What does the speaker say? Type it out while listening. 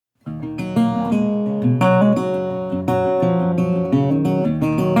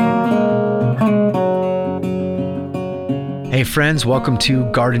Hey friends, welcome to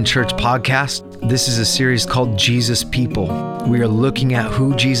Garden Church Podcast. This is a series called Jesus People. We are looking at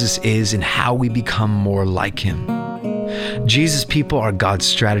who Jesus is and how we become more like him. Jesus People are God's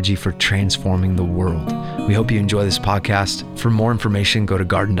strategy for transforming the world. We hope you enjoy this podcast. For more information, go to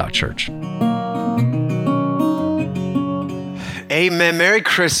garden.church. Amen. Merry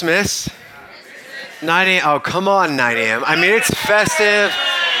Christmas. 9 a.m. Oh, come on, 9 a.m. I mean, it's festive.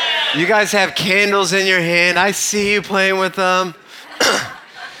 You guys have candles in your hand. I see you playing with them.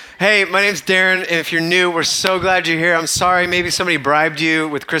 Hey, my name's Darren, and if you're new, we're so glad you're here. I'm sorry, maybe somebody bribed you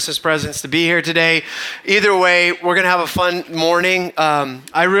with Christmas presents to be here today. Either way, we're going to have a fun morning.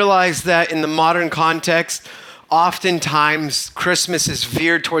 I realize that in the modern context, oftentimes Christmas is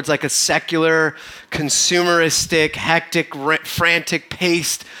veered towards like a secular, consumeristic, hectic, frantic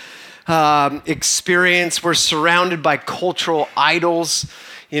paced experience. We're surrounded by cultural idols.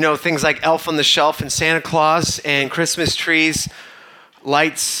 You know, things like Elf on the Shelf and Santa Claus and Christmas trees,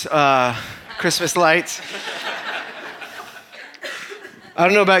 lights, Christmas lights. I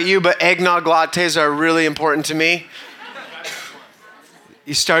don't know about you, but eggnog lattes are really important to me.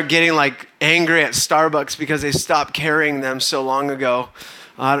 You start getting like angry at Starbucks because they stopped carrying them so long ago.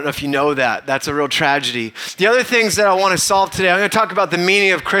 I don't know if you know that. That's a real tragedy. The other things that I want to solve today, I'm going to talk about the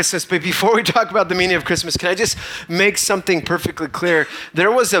meaning of Christmas. But before we talk about the meaning of Christmas, can I just make something perfectly clear?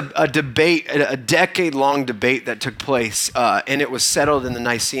 There was a debate, a decade-long debate that took place, and it was settled in the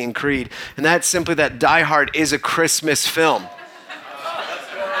Nicene Creed. And that's simply that Die Hard is a Christmas film.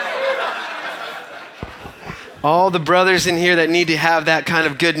 All the brothers in here that need to have that kind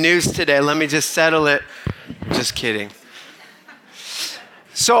of good news today, let me just settle it. Just kidding.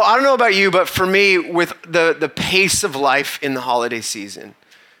 So I don't know about you, but for me, with the pace of life in the holiday season,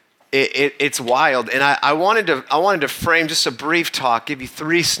 it's wild. And I wanted to frame just a brief talk, give you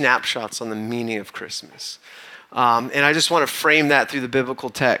 3 snapshots on the meaning of Christmas. And I just want to frame that through the biblical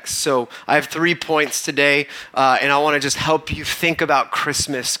text. So I have 3 points today, and I want to just help you think about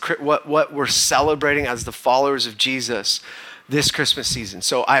Christmas, what we're celebrating as the followers of Jesus this Christmas season.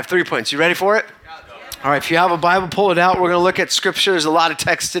 So I have 3 points. You ready for it? All right, if you have a Bible, pull it out. We're going to look at scripture. There's a lot of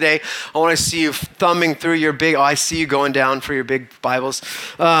text today. I want to see you thumbing through your big, I see you going down for your big Bibles.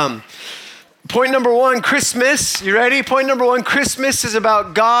 Point number 1, Christmas. You ready? Point number 1, Christmas is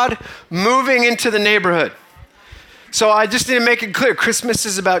about God moving into the neighborhood. So I just need to make it clear. Christmas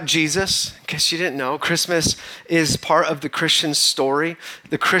is about Jesus. In case you didn't know, Christmas is part of the Christian story.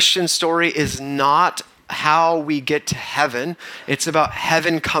 The Christian story is not how we get to heaven. It's about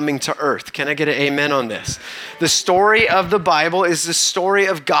heaven coming to earth. Can I get an amen on this? The story of the Bible is the story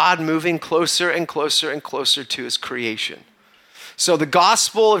of God moving closer and closer and closer to his creation. So the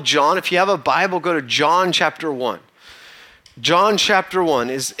Gospel of John, if you have a Bible, go to John chapter 1. John chapter 1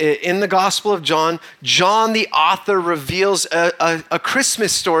 is in the Gospel of John. John, the author, reveals a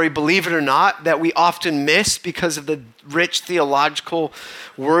Christmas story, believe it or not, that we often miss because of the rich theological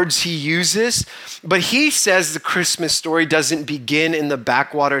words he uses. But he says the Christmas story doesn't begin in the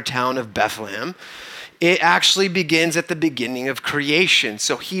backwater town of Bethlehem. It actually begins at the beginning of creation.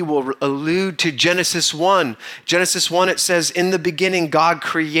 So he will allude to Genesis 1. Genesis 1, it says, in the beginning, God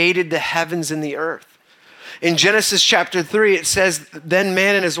created the heavens and the earth. In Genesis chapter 3, it says, then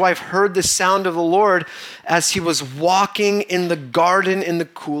man and his wife heard the sound of the Lord as he was walking in the garden in the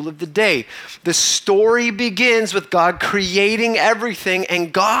cool of the day. The story begins with God creating everything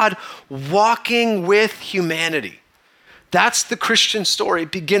and God walking with humanity. That's the Christian story.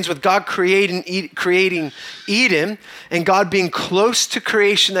 It begins with God creating Eden and God being close to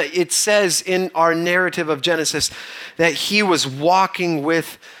creation. That it says in our narrative of Genesis that he was walking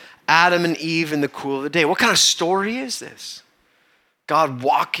with Adam and Eve in the cool of the day. What kind of story is this? God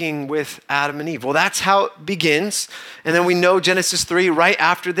walking with Adam and Eve. Well, that's how it begins. And then we know Genesis 3, right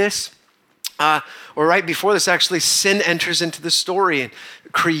after this, or right before this actually, sin enters into the story and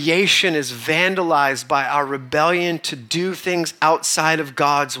creation is vandalized by our rebellion to do things outside of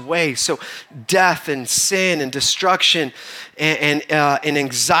God's way. So death and sin and destruction and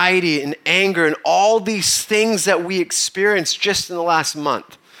anxiety and anger and all these things that we experienced just in the last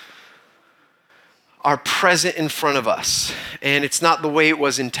month are present in front of us, and it's not the way it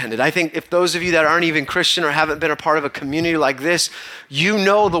was intended. I think if those of you that aren't even Christian or haven't been a part of a community like this, you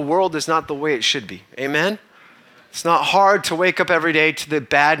know the world is not the way it should be. Amen? It's not hard to wake up every day to the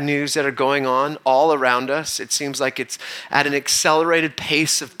bad news that are going on all around us. It seems like it's at an accelerated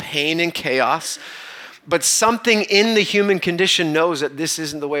pace of pain and chaos, but something in the human condition knows that this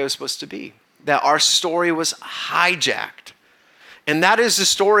isn't the way it was supposed to be, that our story was hijacked. And that is the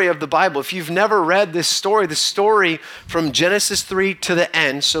story of the Bible. If you've never read this story, the story from Genesis 3 to the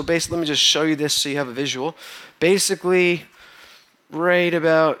end. So basically, let me just show you this so you have a visual. Basically, right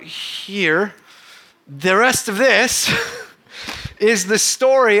about here. The rest of this is the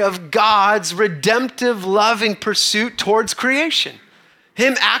story of God's redemptive, loving pursuit towards creation.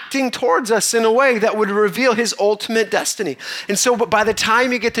 Him acting towards us in a way that would reveal his ultimate destiny. And so, but by the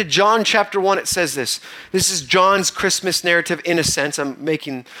time you get to John chapter 1, it says this. This is John's Christmas narrative in a sense. I'm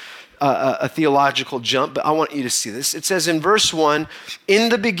making a theological jump, but I want you to see this. It says in verse 1, in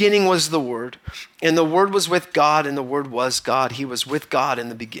the beginning was the Word, and the Word was with God, and the Word was God. He was with God in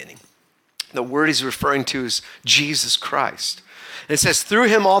the beginning. The Word he's referring to is Jesus Christ. And it says, through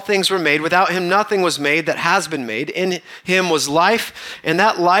him all things were made. Without him nothing was made that has been made. In him was life, and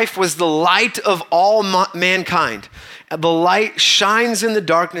that life was the light of all mankind. The light shines in the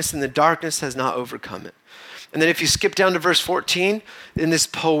darkness, and the darkness has not overcome it. And then if you skip down to verse 14, in this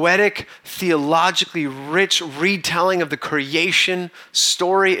poetic, theologically rich retelling of the creation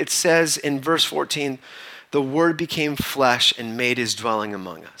story, it says in verse 14, the Word became flesh and made his dwelling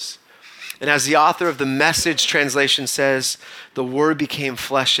among us. And as the author of the Message translation says, the Word became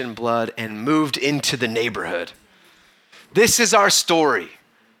flesh and blood and moved into the neighborhood. This is our story.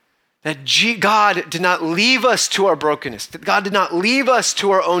 That God did not leave us to our brokenness. That God did not leave us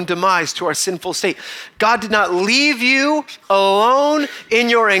to our own demise, to our sinful state. God did not leave you alone in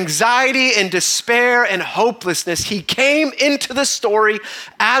your anxiety and despair and hopelessness. He came into the story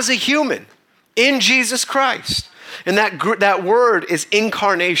as a human in Jesus Christ. And that word is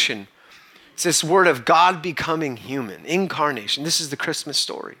incarnation. It's this word of God becoming human, incarnation. This is the Christmas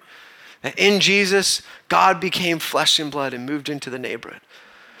story. That in Jesus, God became flesh and blood and moved into the neighborhood.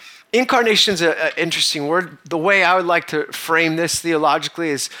 Incarnation is an interesting word. The way I would like to frame this theologically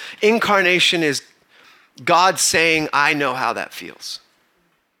is incarnation is God saying, I know how that feels.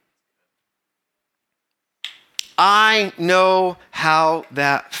 I know how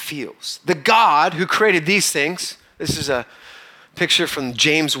that feels. The God who created these things, this is a picture from the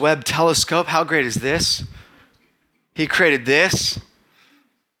James Webb Telescope. How great is this? He created this.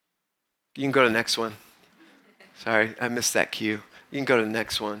 You can go to the next one. Sorry, I missed that cue. You can go to the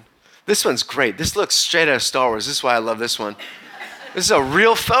next one. This one's great. This looks straight out of Star Wars. This is why I love this one. This is a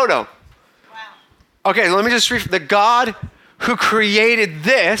real photo. Wow. Okay, let me just read. The God who created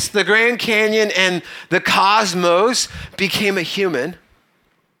this, the Grand Canyon and the cosmos, became a human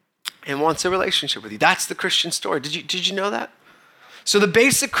and wants a relationship with you. That's the Christian story. Did you know that? So the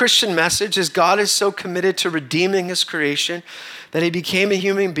basic Christian message is God is so committed to redeeming his creation that he became a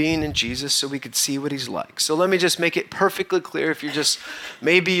human being in Jesus so we could see what he's like. So let me just make it perfectly clear. If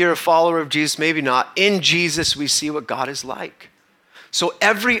maybe you're a follower of Jesus, maybe not. In Jesus, we see what God is like. So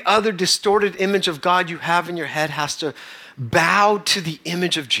every other distorted image of God you have in your head has to bow to the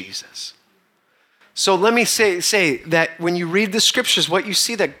image of Jesus. So let me say that when you read the scriptures, what you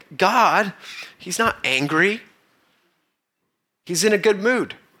see that God, he's not angry. He's in a good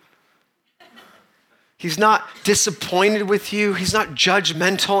mood. He's not disappointed with you. He's not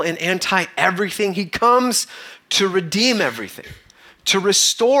judgmental and anti-everything. He comes to redeem everything, to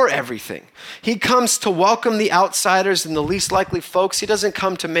restore everything. He comes to welcome the outsiders and the least likely folks. He doesn't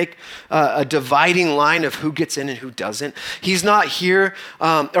come to make a dividing line of who gets in and who doesn't. He's not here,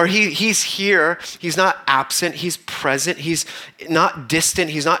 he's here. He's not absent. He's present. He's not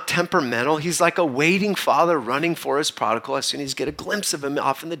distant. He's not temperamental. He's like a waiting father running for his prodigal. As soon as you get a glimpse of him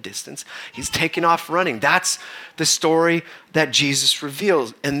off in the distance, he's taking off running. That's the story that Jesus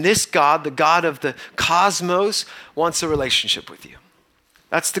reveals. And this God, the God of the cosmos, wants a relationship with you.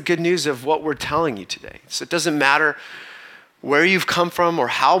 That's the good news of what we're telling you today. So it doesn't matter where you've come from or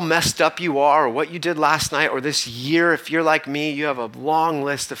how messed up you are or what you did last night or this year. If you're like me, you have a long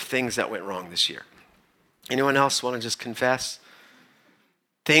list of things that went wrong this year. Anyone else want to just confess?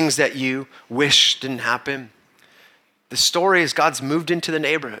 Things that you wish didn't happen. The story is God's moved into the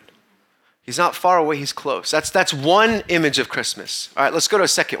neighborhood. He's not far away, he's close. That's one image of Christmas. All right, let's go to a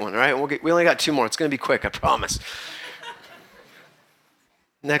second one, all right? We only got two more. It's going to be quick, I promise.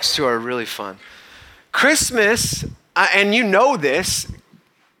 Next two are really fun. Christmas, and you know this,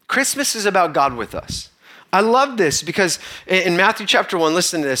 Christmas is about God with us. I love this because in Matthew chapter 1,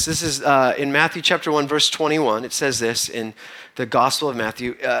 listen to this. This is in Matthew chapter 1, verse 21. It says this in the Gospel of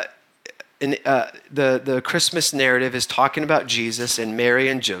Matthew. The Christmas narrative is talking about Jesus and Mary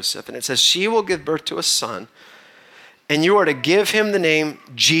and Joseph. And it says, she will give birth to a son, and you are to give him the name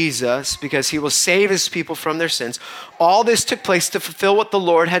Jesus because he will save his people from their sins. All this took place to fulfill what the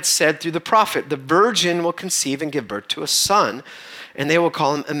Lord had said through the prophet. The virgin will conceive and give birth to a son, and they will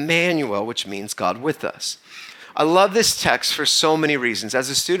call him Emmanuel, which means God with us. I love this text for so many reasons. As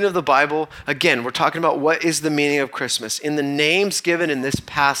a student of the Bible, again, we're talking about what is the meaning of Christmas. In the names given in this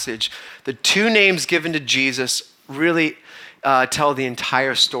passage, the two names given to Jesus really tell the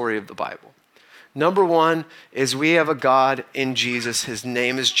entire story of the Bible. Number one is we have a God in Jesus. His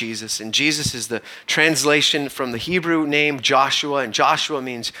name is Jesus. And Jesus is the translation from the Hebrew name Joshua. And Joshua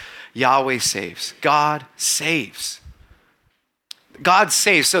means Yahweh saves. God saves. God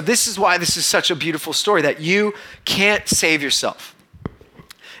saves. So this is why this is such a beautiful story, that you can't save yourself.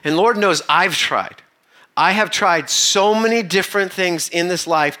 And Lord knows I've tried. I have tried so many different things in this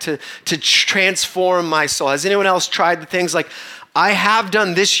life to transform my soul. Has anyone else tried the things like, I have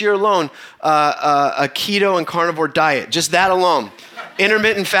done this year alone a keto and carnivore diet, just that alone.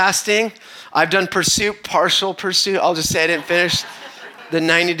 Intermittent fasting. I've done partial pursuit. I'll just say I didn't finish the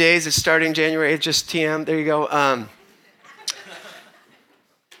 90 days. It's starting January. It's just TM. There you go.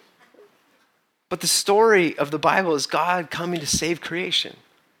 But the story of the Bible is God coming to save creation.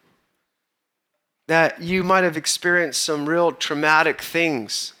 That you might have experienced some real traumatic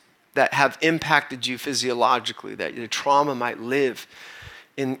things that have impacted you physiologically, that the trauma might live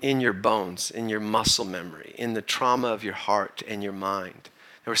in your bones, in your muscle memory, in the trauma of your heart and your mind.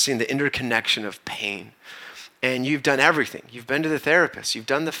 And we're seeing the interconnection of pain. And you've done everything. You've been to the therapist. You've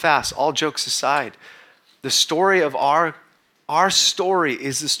done the fast. All jokes aside, the story of our story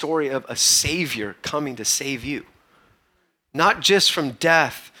is the story of a Savior coming to save you. Not just from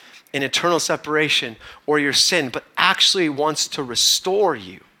death and eternal separation or your sin, but actually wants to restore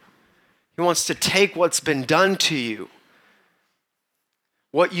you. He wants to take what's been done to you,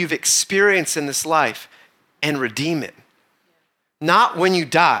 what you've experienced in this life, and redeem it. Not when you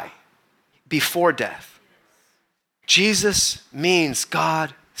die, before death. Jesus means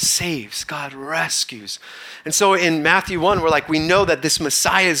God saves, God rescues. And so in Matthew 1, we're like, we know that this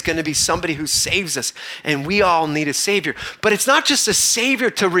Messiah is going to be somebody who saves us, and we all need a Savior. But it's not just a Savior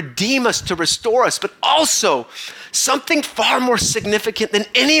to redeem us, to restore us, but also something far more significant than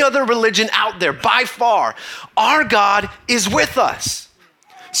any other religion out there, by far. Our God is with us.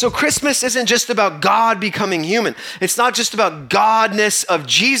 So Christmas isn't just about God becoming human. It's not just about Godness of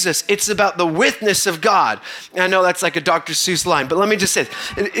Jesus. It's about the withness of God. And I know that's like a Dr. Seuss line, but let me just say,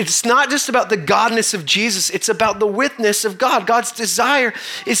 it's not just about the Godness of Jesus. It's about the withness of God. God's desire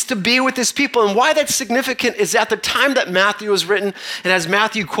is to be with his people. And why that's significant is at the time that Matthew was written, and as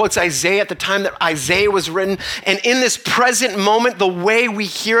Matthew quotes Isaiah, at the time that Isaiah was written, and in this present moment, the way we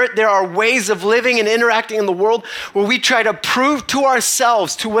hear it, there are ways of living and interacting in the world where we try to prove to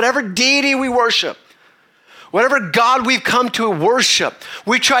ourselves, to whatever deity we worship, whatever God we've come to worship,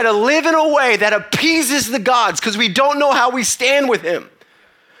 we try to live in a way that appeases the gods because we don't know how we stand with him.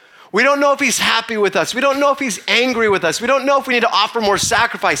 We don't know if he's happy with us. We don't know if he's angry with us. We don't know if we need to offer more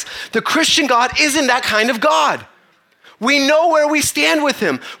sacrifice. The Christian God isn't that kind of God. We know where we stand with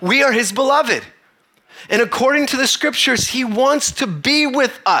him. We are his beloved. And according to the scriptures, he wants to be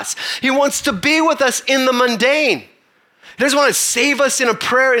with us. He wants to be with us in the mundane. He doesn't want to save us in a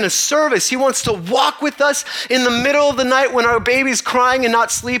prayer, in a service. He wants to walk with us in the middle of the night when our baby's crying and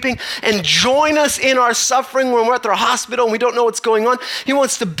not sleeping, and join us in our suffering when we're at the hospital and we don't know what's going on. He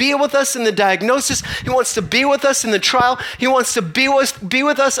wants to be with us in the diagnosis. He wants to be with us in the trial. He wants to be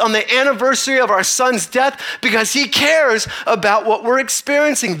with us on the anniversary of our son's death because he cares about what we're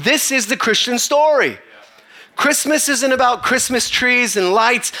experiencing. This is the Christian story. Christmas isn't about Christmas trees and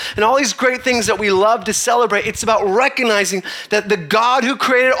lights and all these great things that we love to celebrate. It's about recognizing that the God who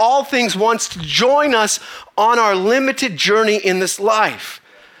created all things wants to join us on our limited journey in this life.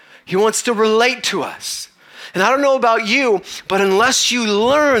 He wants to relate to us. And I don't know about you, but unless you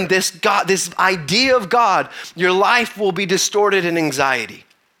learn this God, this idea of God, your life will be distorted in anxiety.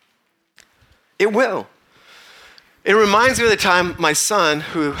 It will. It reminds me of the time my son,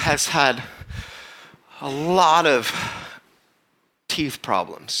 who has had a lot of teeth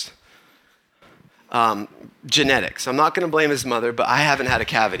problems. Genetics. I'm not going to blame his mother, but I haven't had a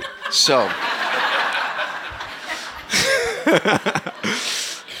cavity. So,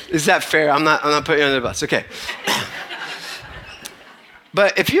 is that fair? I'm not putting you under the bus. Okay.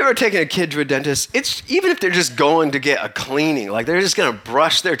 But if you've ever taken a kid to a dentist, it's even if they're just going to get a cleaning, like they're just going to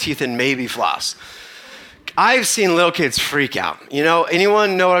brush their teeth and maybe floss. I've seen little kids freak out. You know,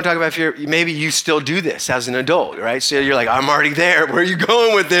 anyone know what I'm talking about? Maybe you still do this as an adult, right? So you're like, I'm already there. Where are you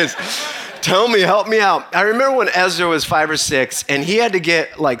going with this? Tell me, help me out. I remember when Ezra was 5 or 6 and he had to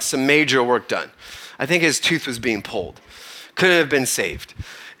get like some major work done. I think his tooth was being pulled. Couldn't have been saved.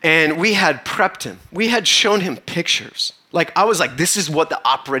 And we had prepped him. We had shown him pictures. Like, I was like, this is what the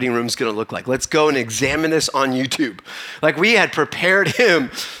operating room's gonna look like. Let's go and examine this on YouTube. Like, we had prepared him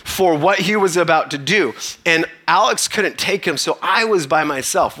for what he was about to do. And Alex couldn't take him, so I was by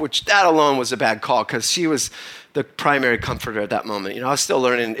myself, which that alone was a bad call because she was the primary comforter at that moment. I was still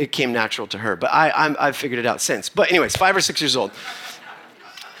learning. It came natural to her, but I've figured it out since. But anyways, 5 or 6 years old.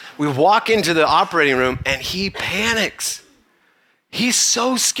 We walk into the operating room and he panics. He's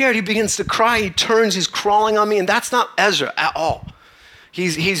so scared. He begins to cry. He turns, he's crawling on me. And that's not Ezra at all.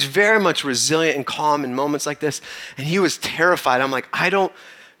 He's very much resilient and calm in moments like this. And he was terrified. I'm like, I don't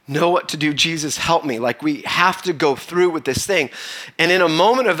know what to do. Jesus, help me. Like, we have to go through with this thing. And in a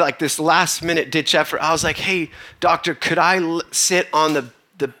moment of like this last minute ditch effort, I was like, hey, doctor, could I sit on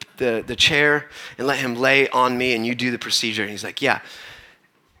the chair and let him lay on me and you do the procedure? And he's like, yeah.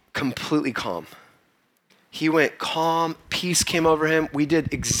 Completely calm. He went calm, peace came over him. We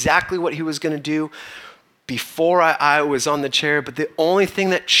did exactly what he was going to do before I was on the chair, but the only thing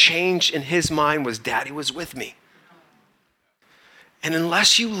that changed in his mind was Daddy was with me. And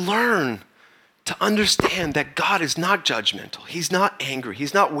unless you learn to understand that God is not judgmental, he's not angry,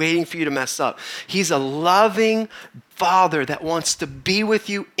 he's not waiting for you to mess up. He's a loving Father that wants to be with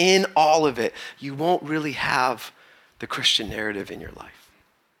you in all of it. You won't really have the Christian narrative in your life.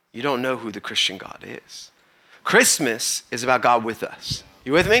 You don't know who the Christian God is. Christmas is about God with us.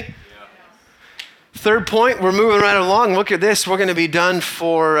 You with me? Yeah. Third point, we're moving right along. Look at this. We're going to be done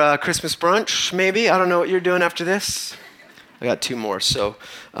for Christmas brunch, maybe. I don't know what you're doing after this. I got 2 more, so.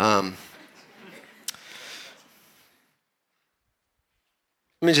 Let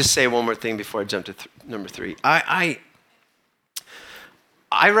me just say one more thing before I jump to number 3. I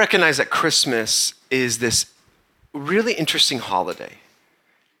recognize that Christmas is this really interesting holiday.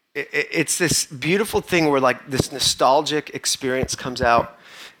 It's this beautiful thing where like this nostalgic experience comes out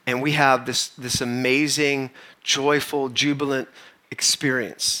and we have this amazing, joyful, jubilant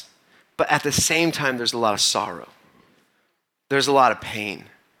experience. But at the same time, there's a lot of sorrow. There's a lot of pain.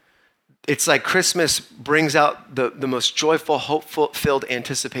 It's like Christmas brings out the most joyful, hope-filled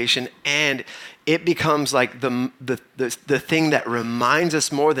anticipation, and it becomes like the thing that reminds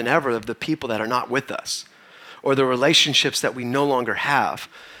us more than ever of the people that are not with us or the relationships that we no longer have.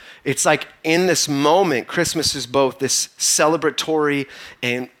 It's like in this moment, Christmas is both this celebratory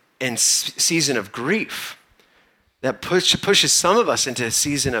and season of grief that pushes some of us into a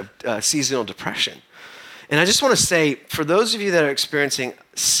season of seasonal depression. And I just want to say, for those of you that are experiencing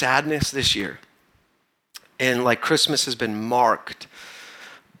sadness this year, and like Christmas has been marked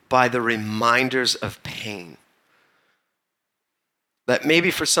by the reminders of pain, that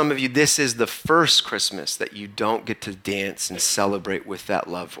maybe for some of you, this is the first Christmas that you don't get to dance and celebrate with that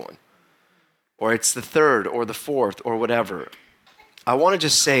loved one. Or it's the third or the fourth or whatever. I want to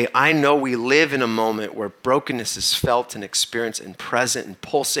just say, I know we live in a moment where brokenness is felt and experienced and present and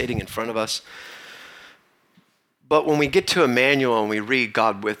pulsating in front of us. But when we get to Emmanuel and we read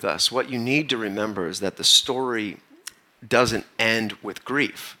God with us, what you need to remember is that the story doesn't end with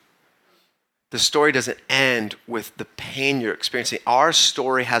grief. The story doesn't end with the pain you're experiencing. Our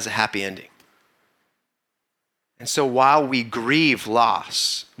story has a happy ending. And so while we grieve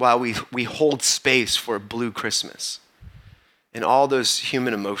loss, while we hold space for a blue Christmas and all those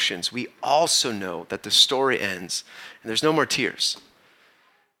human emotions, we also know that the story ends and there's no more tears.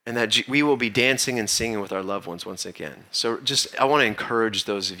 And that we will be dancing and singing with our loved ones once again. So I want to encourage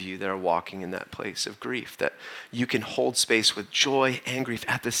those of you that are walking in that place of grief, that you can hold space with joy and grief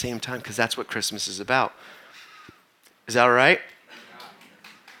at the same time, because that's what Christmas is about. Is that all right?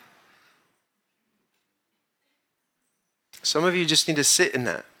 Some of you just need to sit in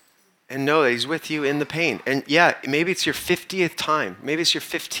that and know that he's with you in the pain. And yeah, maybe it's your 50th time. Maybe it's your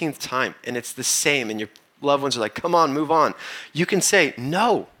 15th time, and it's the same, and your loved ones are like, come on, move on. You can say,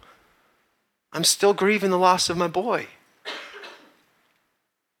 no, I'm still grieving the loss of my boy.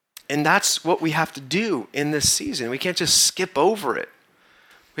 And that's what we have to do in this season. We can't just skip over it.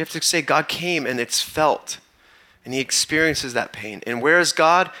 We have to say, God came and it's felt, and he experiences that pain. And where is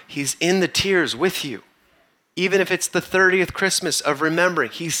God? He's in the tears with you. Even if it's the 30th Christmas of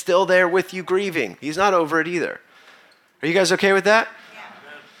remembering, he's still there with you grieving. He's not over it either. Are you guys okay with that?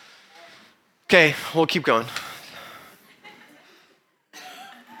 Okay, we'll keep going.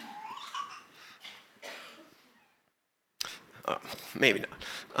 Maybe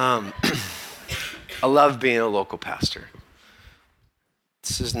not. I love being a local pastor.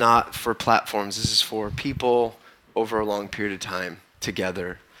 This is not for platforms. This is for people over a long period of time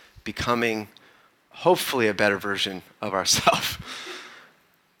together, becoming hopefully a better version of ourselves.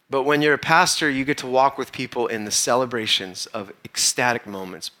 But when you're a pastor, you get to walk with people in the celebrations of ecstatic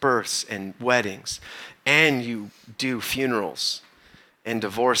moments, births and weddings, and you do funerals and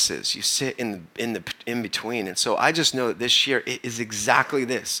divorces. You sit in between. And so I just know that this year it is exactly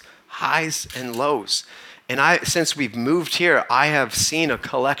this, highs and lows. And since we've moved here, I have seen a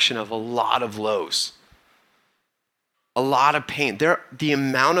collection of a lot of lows. a lot of pain. The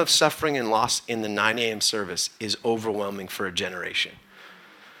amount of suffering and loss in the 9 a.m. service is overwhelming for a generation.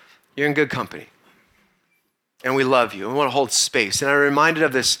 You're in good company. And we love you. We want to hold space. And I'm reminded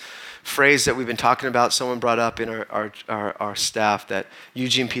of this phrase that we've been talking about. Someone brought up in our staff that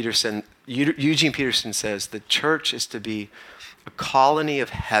Eugene Peterson says the church is to be a colony of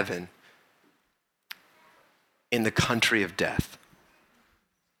heaven in the country of death.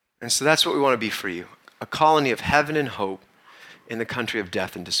 And so that's what we want to be for you. A colony of heaven and hope in the country of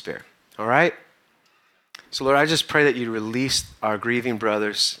death and despair. All right? So Lord, I just pray that you release our grieving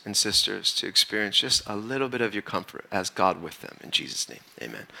brothers and sisters to experience just a little bit of your comfort as God with them. In Jesus' name,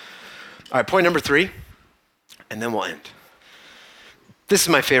 amen. All right, point number 3, and then we'll end. This is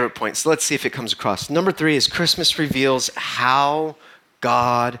my favorite point, so let's see if it comes across. Number 3 is Christmas reveals how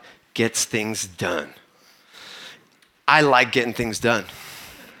God gets things done. I like getting things done.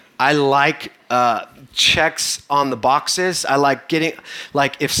 I like checks on the boxes. I like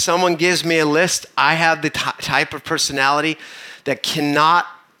if someone gives me a list, I have the type of personality that cannot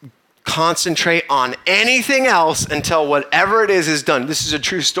concentrate on anything else until whatever it is done. This is a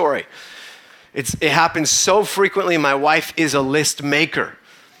true story. It happens so frequently. My wife is a list maker.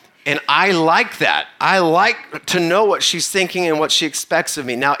 And I like that. I like to know what she's thinking and what she expects of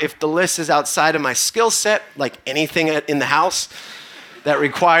me. Now, if the list is outside of my skill set, like anything in the house that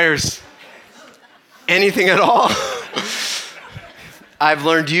requires anything at all, I've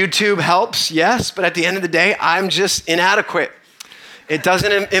learned YouTube helps, yes, but at the end of the day, I'm just inadequate. It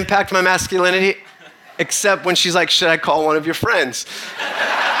doesn't impact my masculinity, except when she's like, should I call one of your friends?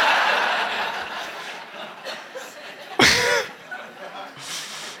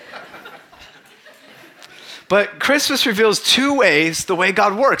 But Christmas reveals 2 ways the way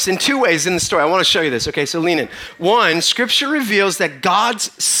God works, in 2 ways in the story. I want to show you this, okay? So lean in. 1, Scripture reveals that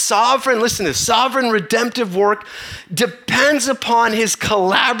God's sovereign, listen to this, sovereign redemptive work depends upon his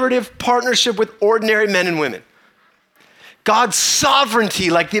collaborative partnership with ordinary men and women. God's sovereignty,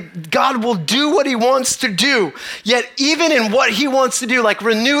 God will do what he wants to do, yet even in what he wants to do, like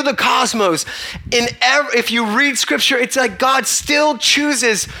renew the cosmos, if you read Scripture, it's like God still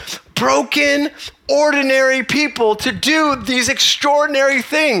chooses broken, ordinary people to do these extraordinary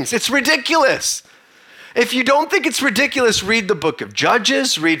things. It's ridiculous. If you don't think it's ridiculous, read the book of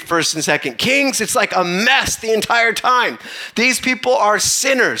Judges, read 1st and 2nd Kings. It's like a mess the entire time. These people are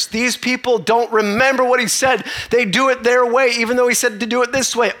sinners. These people don't remember what he said. They do it their way, even though he said to do it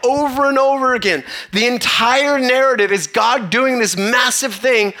this way, over and over again. The entire narrative is God doing this massive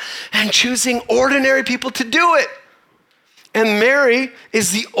thing and choosing ordinary people to do it. And Mary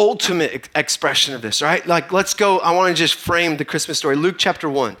is the ultimate expression of this, right? Like, let's go. I want to just frame the Christmas story. Luke chapter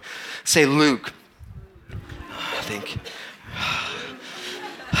 1. Say, Luke. I think.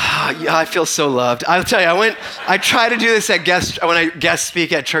 Yeah, I feel so loved. I'll tell you, I try to do this when I guest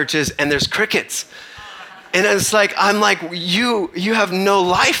speak at churches, and there's crickets. And it's like, I'm like, you have no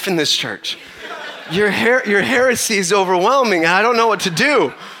life in this church. Your heresy is overwhelming, and I don't know what to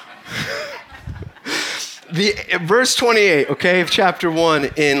do. Verse 28, okay, of chapter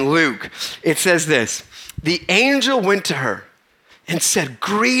 1 in Luke, it says this: the angel went to her and said,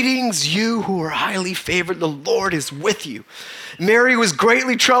 "Greetings, you who are highly favored, the Lord is with you." Mary was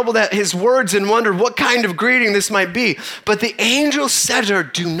greatly troubled at his words and wondered what kind of greeting this might be. But the angel said to her,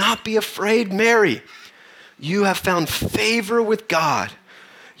 "Do not be afraid, Mary. You have found favor with God.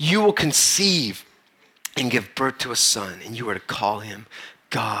 You will conceive and give birth to a son, and you are to call him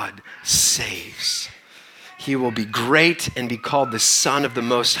God Saves. He will be great and be called the Son of the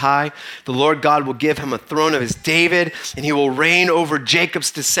Most High. The Lord God will give him a throne of his David, and he will reign over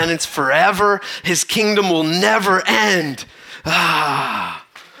Jacob's descendants forever. His kingdom will never end."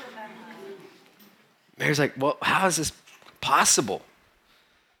 Mary's like, well, how is this possible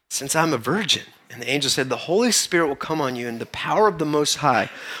since I'm a virgin? And the angel said, "The Holy Spirit will come on you, and the power of the Most High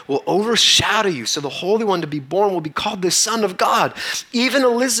will overshadow you. So the Holy One to be born will be called the Son of God. Even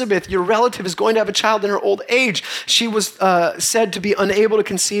Elizabeth, your relative, is going to have a child in her old age. She was said to be unable to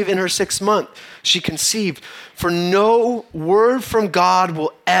conceive in her 6th month. She conceived. For no word from God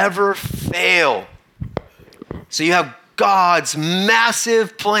will ever fail." So you have God's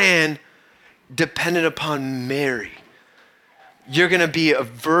massive plan dependent upon Mary. You're going to be a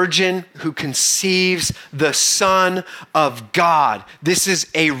virgin who conceives the Son of God. This is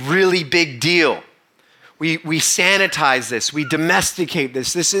a really big deal. We sanitize this. We domesticate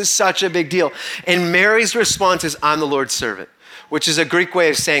this. This is such a big deal. And Mary's response is, "I'm the Lord's servant," which is a Greek way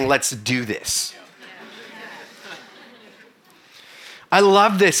of saying, let's do this. I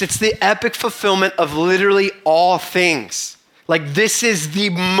love this. It's the epic fulfillment of literally all things. Like this is the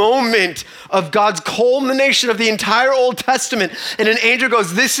moment of God's culmination of the entire Old Testament. And an angel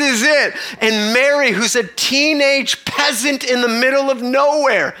goes, this is it. And Mary, who's a teenage peasant in the middle of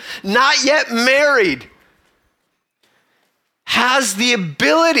nowhere, not yet married, has the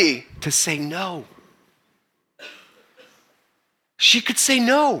ability to say no. She could say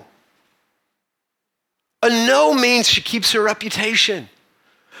no. A no means she keeps her reputation.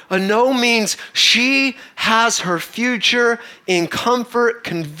 A no means she has her future in comfort,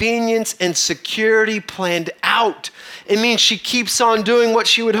 convenience, and security planned out. It means she keeps on doing what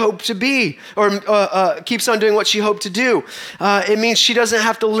she would hope to be, or keeps on doing what she hoped to do. It means she doesn't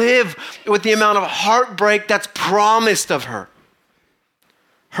have to live with the amount of heartbreak that's promised of her.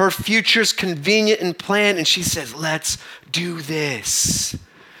 Her future's convenient and planned, and she says, let's do this.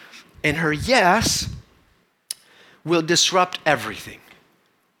 And her yes will disrupt everything.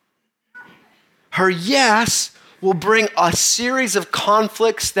 Her yes will bring a series of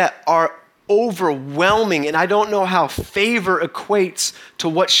conflicts that are overwhelming, and I don't know how favor equates to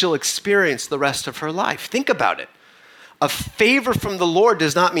what she'll experience the rest of her life. Think about it. A favor from the Lord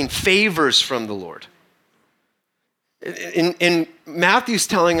does not mean favors from the Lord. In Matthew's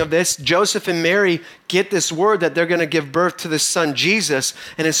telling of this, Joseph and Mary get this word that they're going to give birth to this son, Jesus.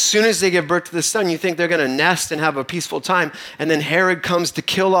 And as soon as they give birth to the son, you think they're going to nest and have a peaceful time. And then Herod comes to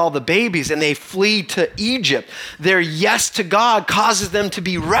kill all the babies and they flee to Egypt. Their yes to God causes them to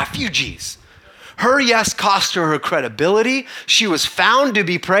be refugees. Her yes cost her credibility. She was found to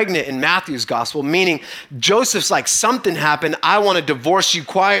be pregnant in Matthew's gospel, meaning Joseph's like, something happened. I want to divorce you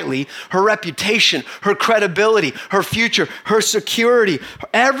quietly. Her reputation, her credibility, her future, her security,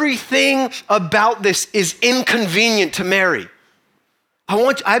 everything about this is inconvenient to Mary.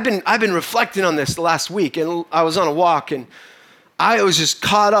 I've been reflecting on this the last week, and I was on a walk and I was just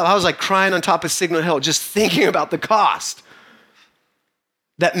caught up. I was like crying on top of Signal Hill, just thinking about the cost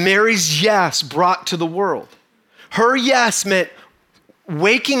that Mary's yes brought to the world. Her yes meant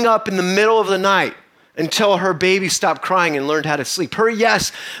waking up in the middle of the night until her baby stopped crying and learned how to sleep. Her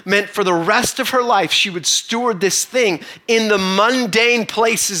yes meant for the rest of her life, she would steward this thing in the mundane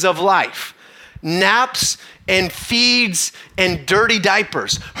places of life. Naps and feeds and dirty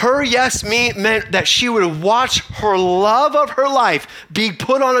diapers. Her yes meant that she would watch her love of her life be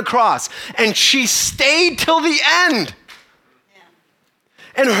put on a cross. And she stayed till the end.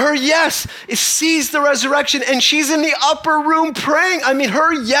 And her yes sees the resurrection, and she's in the upper room praying. I mean,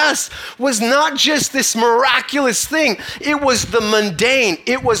 her yes was not just this miraculous thing. It was the mundane.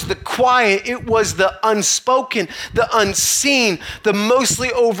 It was the quiet. It was the unspoken, the unseen, the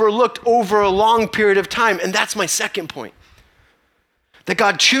mostly overlooked over a long period of time. And that's my second point. That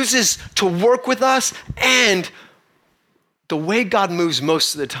God chooses to work with us, and the way God moves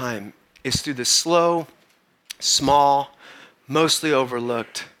most of the time is through the slow, small, mostly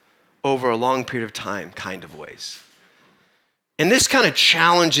overlooked over a long period of time kind of ways. And this kind of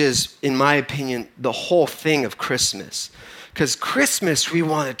challenges, in my opinion, the whole thing of Christmas. Because Christmas, we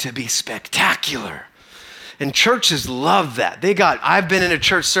want it to be spectacular. And churches love that. I've been in a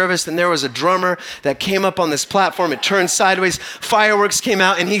church service and there was a drummer that came up on this platform. It turned sideways. Fireworks came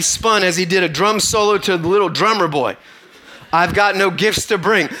out and he spun as he did a drum solo to the little drummer boy. I've got no gifts to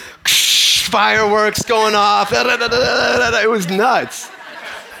bring. Fireworks going off. It was nuts.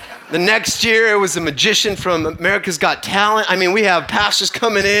 The next year, it was a magician from America's Got Talent. I mean, we have pastors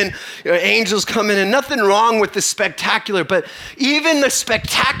coming in, angels coming in. Nothing wrong with the spectacular, but even the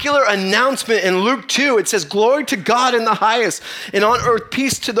spectacular announcement in Luke 2, it says, glory to God in the highest, and on earth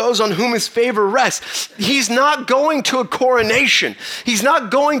peace to those on whom his favor rests. He's not going to a coronation. He's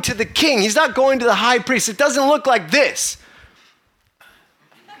not going to the king. He's not going to the high priest. It doesn't look like this.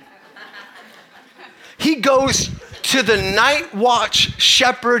 He goes to the night watch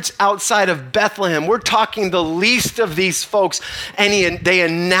shepherds outside of Bethlehem. We're talking the least of these folks. And they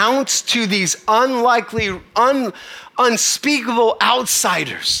announce to these unlikely, unspeakable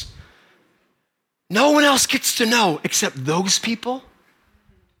outsiders. No one else gets to know except those people.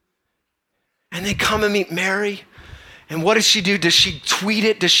 And they come and meet Mary. And what does she do? Does she tweet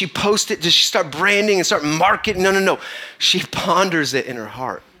it? Does she post it? Does she start branding and start marketing? No. She ponders it in her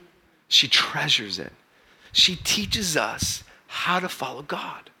heart. She treasures it. She teaches us how to follow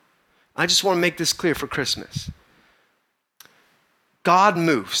God. I just want to make this clear for Christmas. God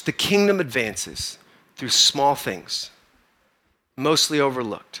moves, the kingdom advances through small things, mostly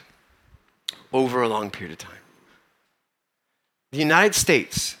overlooked, over a long period of time. The United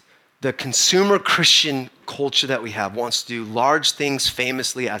States, the consumer Christian culture that we have, wants to do large things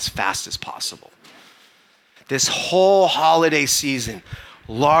famously as fast as possible. This whole holiday season,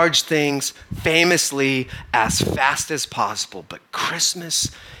 large things famously as fast as possible. But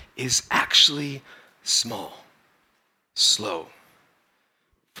Christmas is actually small, slow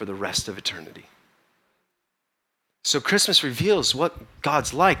for the rest of eternity. So Christmas reveals what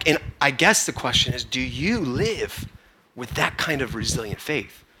God's like. And I guess the question is, do you live with that kind of resilient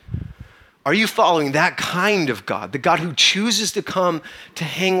faith? Are you following that kind of God, the God who chooses to come to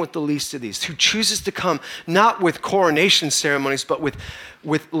hang with the least of these, who chooses to come not with coronation ceremonies, but with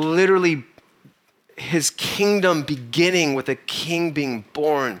literally his kingdom beginning with a king being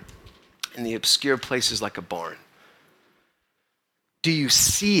born in the obscure places like a barn? Do you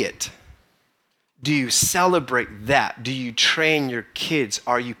see it? Do you celebrate that? Do you train your kids?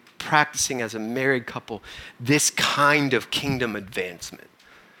 Are you practicing as a married couple this kind of kingdom advancement?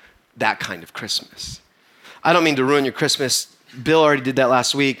 That kind of Christmas. I don't mean to ruin your Christmas. Bill already did that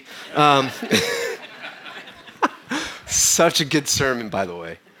last week. Such a good sermon, by the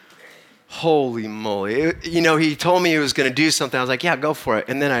way. Holy moly. He told me he was going to do something. I was like, yeah, go for it.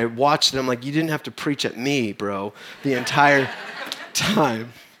 And then I watched it. I'm like, you didn't have to preach at me, bro, the entire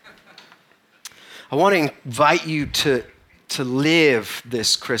time. I want to invite you to live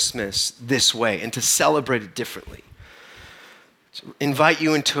this Christmas this way and to celebrate it differently. To invite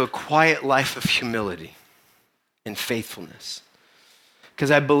you into a quiet life of humility and faithfulness. Because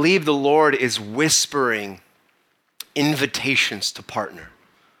I believe the Lord is whispering invitations to partner.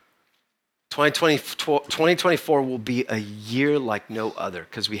 2024 will be a year like no other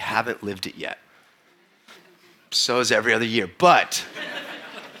because we haven't lived it yet. So is every other year. But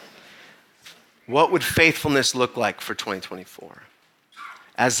what would faithfulness look like for 2024?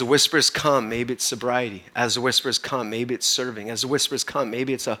 As the whispers come, maybe it's sobriety. As the whispers come, maybe it's serving. As the whispers come,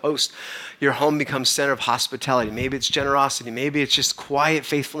 maybe it's a host. Your home becomes center of hospitality. Maybe it's generosity. Maybe it's just quiet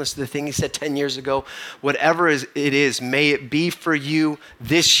faithfulness to the thing he said 10 years ago. Whatever it is, may it be for you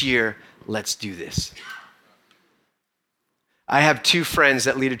this year. Let's do this. I have two friends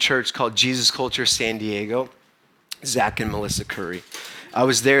that lead a church called Jesus Culture San Diego, Zach and Melissa Curry. I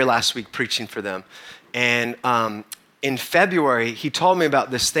was there last week preaching for them. And in February, he told me about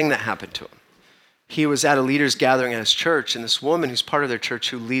this thing that happened to him. He was at a leaders gathering at his church, and this woman who's part of their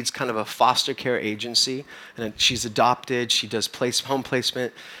church who leads kind of a foster care agency, and she's adopted, she does home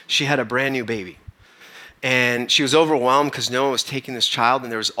placement, she had a brand new baby. And she was overwhelmed because no one was taking this child,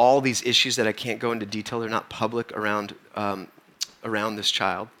 and there was all these issues that I can't go into detail. They're not public around this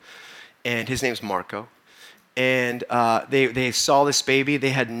child. And his name's Marco. And they saw this baby. They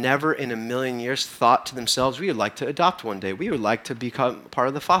had never in a million years thought to themselves, we would like to adopt one day. We would like to become part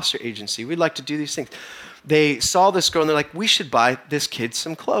of the foster agency. We'd like to do these things. They saw this girl and they're like, we should buy this kid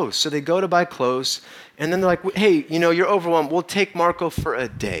some clothes. So they go to buy clothes and then they're like, hey, you're overwhelmed. We'll take Marco for a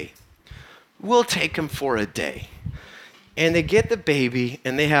day. We'll take him for a day. And they get the baby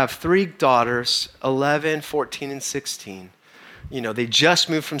and they have 3 daughters, 11, 14, and 16. They just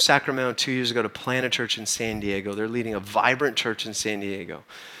moved from Sacramento 2 years ago to plant a church in San Diego. They're leading a vibrant church in San Diego.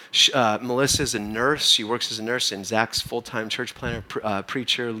 Melissa's a nurse. She works as a nurse, and Zach's full-time church planner,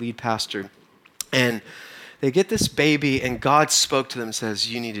 preacher, lead pastor. And they get this baby, and God spoke to them and says,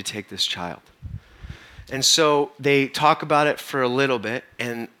 you need to take this child. And so they talk about it for a little bit,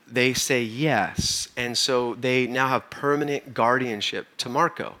 and they say yes. And so they now have permanent guardianship to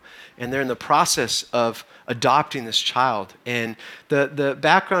Marco. And they're in the process of adopting this child. And the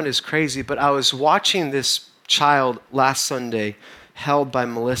background is crazy, but I was watching this child last Sunday held by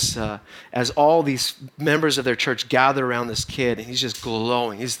Melissa as all these members of their church gather around this kid, and he's just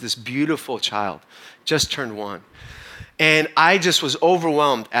glowing. He's this beautiful child, just turned 1. And I just was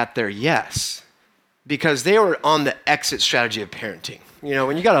overwhelmed at their yes, because they were on the exit strategy of parenting.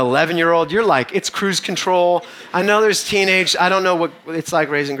 When you got an 11-year-old, you're like, it's cruise control. I know there's teenage. I don't know what it's like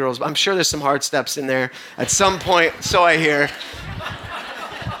raising girls, but I'm sure there's some hard steps in there at some point, so I hear.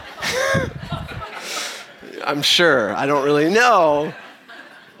 I'm sure. I don't really know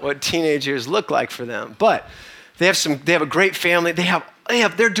what teenage years look like for them, but they have a great family.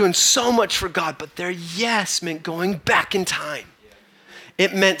 They're doing so much for God, but their yes meant going back in time.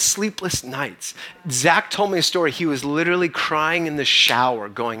 It meant sleepless nights. Zach told me a story. He was literally crying in the shower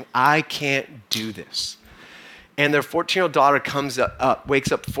going, I can't do this. And their 14-year-old daughter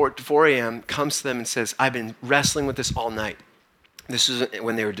wakes up 4 a.m., comes to them and says, I've been wrestling with this all night. This is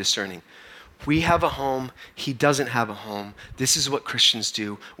when they were discerning. We have a home. He doesn't have a home. This is what Christians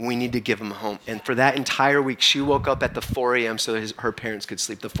do. We need to give him a home. And for that entire week, she woke up at the 4 a.m. so that her parents could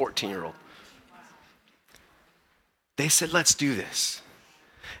sleep, the 14-year-old. They said, let's do this.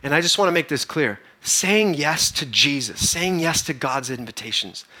 And I just want to make this clear. Saying yes to Jesus, saying yes to God's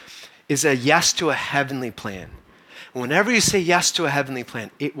invitations is a yes to a heavenly plan. Whenever you say yes to a heavenly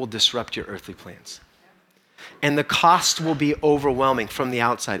plan, it will disrupt your earthly plans. And the cost will be overwhelming from the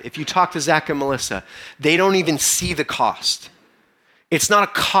outside. If you talk to Zach and Melissa, they don't even see the cost. It's not a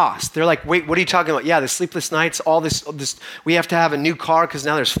cost. They're like, wait, what are you talking about? Yeah, the sleepless nights, all this, we have to have a new car because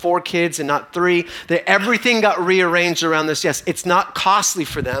now there's 4 kids and not 3. Everything got rearranged around this. Yes, it's not costly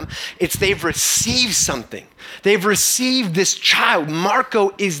for them. It's they've received something. They've received this child.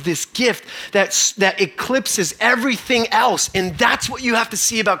 Marco is this gift that eclipses everything else. And that's what you have to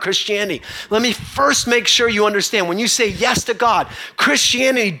see about Christianity. Let me first make sure you understand. When you say yes to God,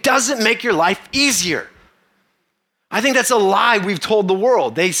 Christianity doesn't make your life easier. I think that's a lie we've told the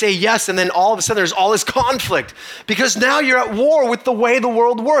world. They say yes, and then all of a sudden there's all this conflict because now you're at war with the way the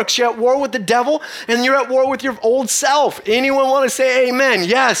world works. You're at war with the devil, and you're at war with your old self. Anyone want to say amen?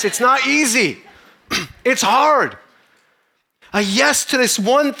 Yes, it's not easy. It's hard. A yes to this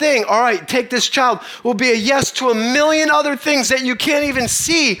one thing, all right, take this child, will be a yes to a million other things that you can't even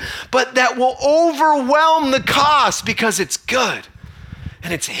see, but that will overwhelm the cost because it's good.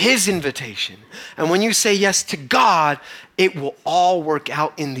 And it's his invitation. And when you say yes to God, it will all work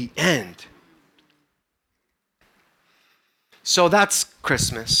out in the end. So that's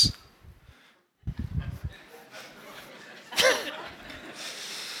Christmas.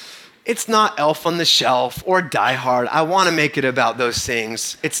 It's not Elf on the Shelf or Die Hard. I want to make it about those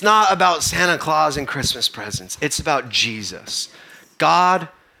things. It's not about Santa Claus and Christmas presents. It's about Jesus, God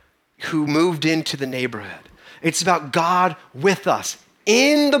who moved into the neighborhood. It's about God with us.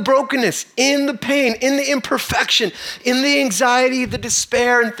 In the brokenness, in the pain, in the imperfection, in the anxiety, the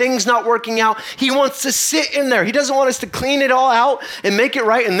despair, and things not working out, he wants to sit in there. He doesn't want us to clean it all out and make it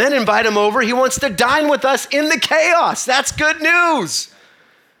right and then invite him over. He wants to dine with us in the chaos. That's good news.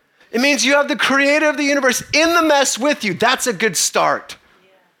 It means you have the creator of the universe in the mess with you. That's a good start.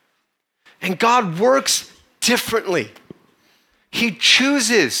 And God works differently. He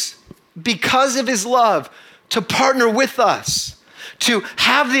chooses, because of his love, to partner with us. To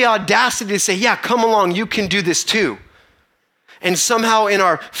have the audacity to say, yeah, come along, you can do this too. And somehow in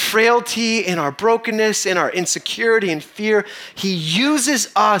our frailty, in our brokenness, in our insecurity and fear, he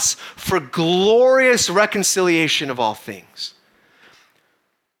uses us for glorious reconciliation of all things.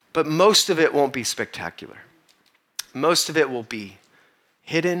 But most of it won't be spectacular. Most of it will be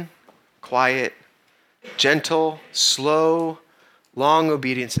hidden, quiet, gentle, slow, long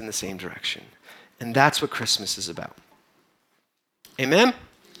obedience in the same direction. And that's what Christmas is about. Amen? Amen?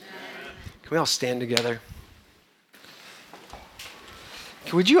 Can we all stand together?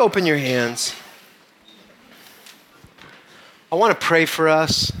 Would you open your hands? I want to pray for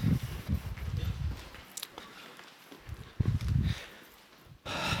us.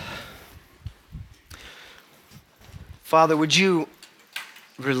 Father, would you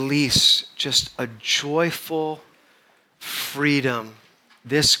release just a joyful freedom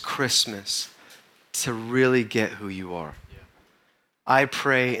this Christmas to really get who you are? I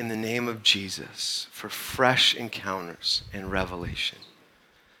pray in the name of Jesus for fresh encounters and revelation.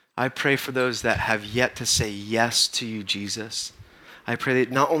 I pray for those that have yet to say yes to you, Jesus. I pray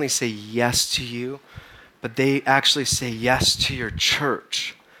they not only say yes to you, but they actually say yes to your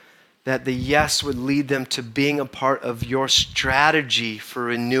church. That the yes would lead them to being a part of your strategy for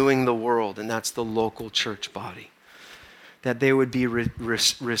renewing the world, and that's the local church body. That they would be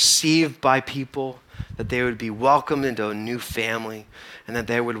received by people, that they would be welcomed into a new family, and that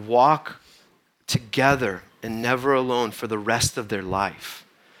they would walk together and never alone for the rest of their life.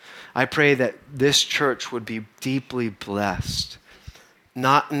 I pray that this church would be deeply blessed,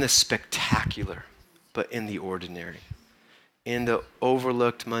 not in the spectacular, but in the ordinary, in the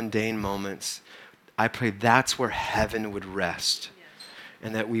overlooked mundane moments. I pray that's where heaven would rest,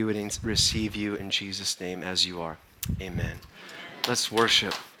 and that we would receive you in Jesus' name as you are. Amen. Let's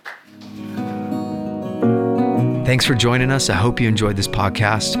worship. Thanks for joining us. I hope you enjoyed this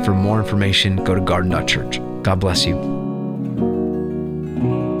podcast. For more information, go to garden.church. God bless you.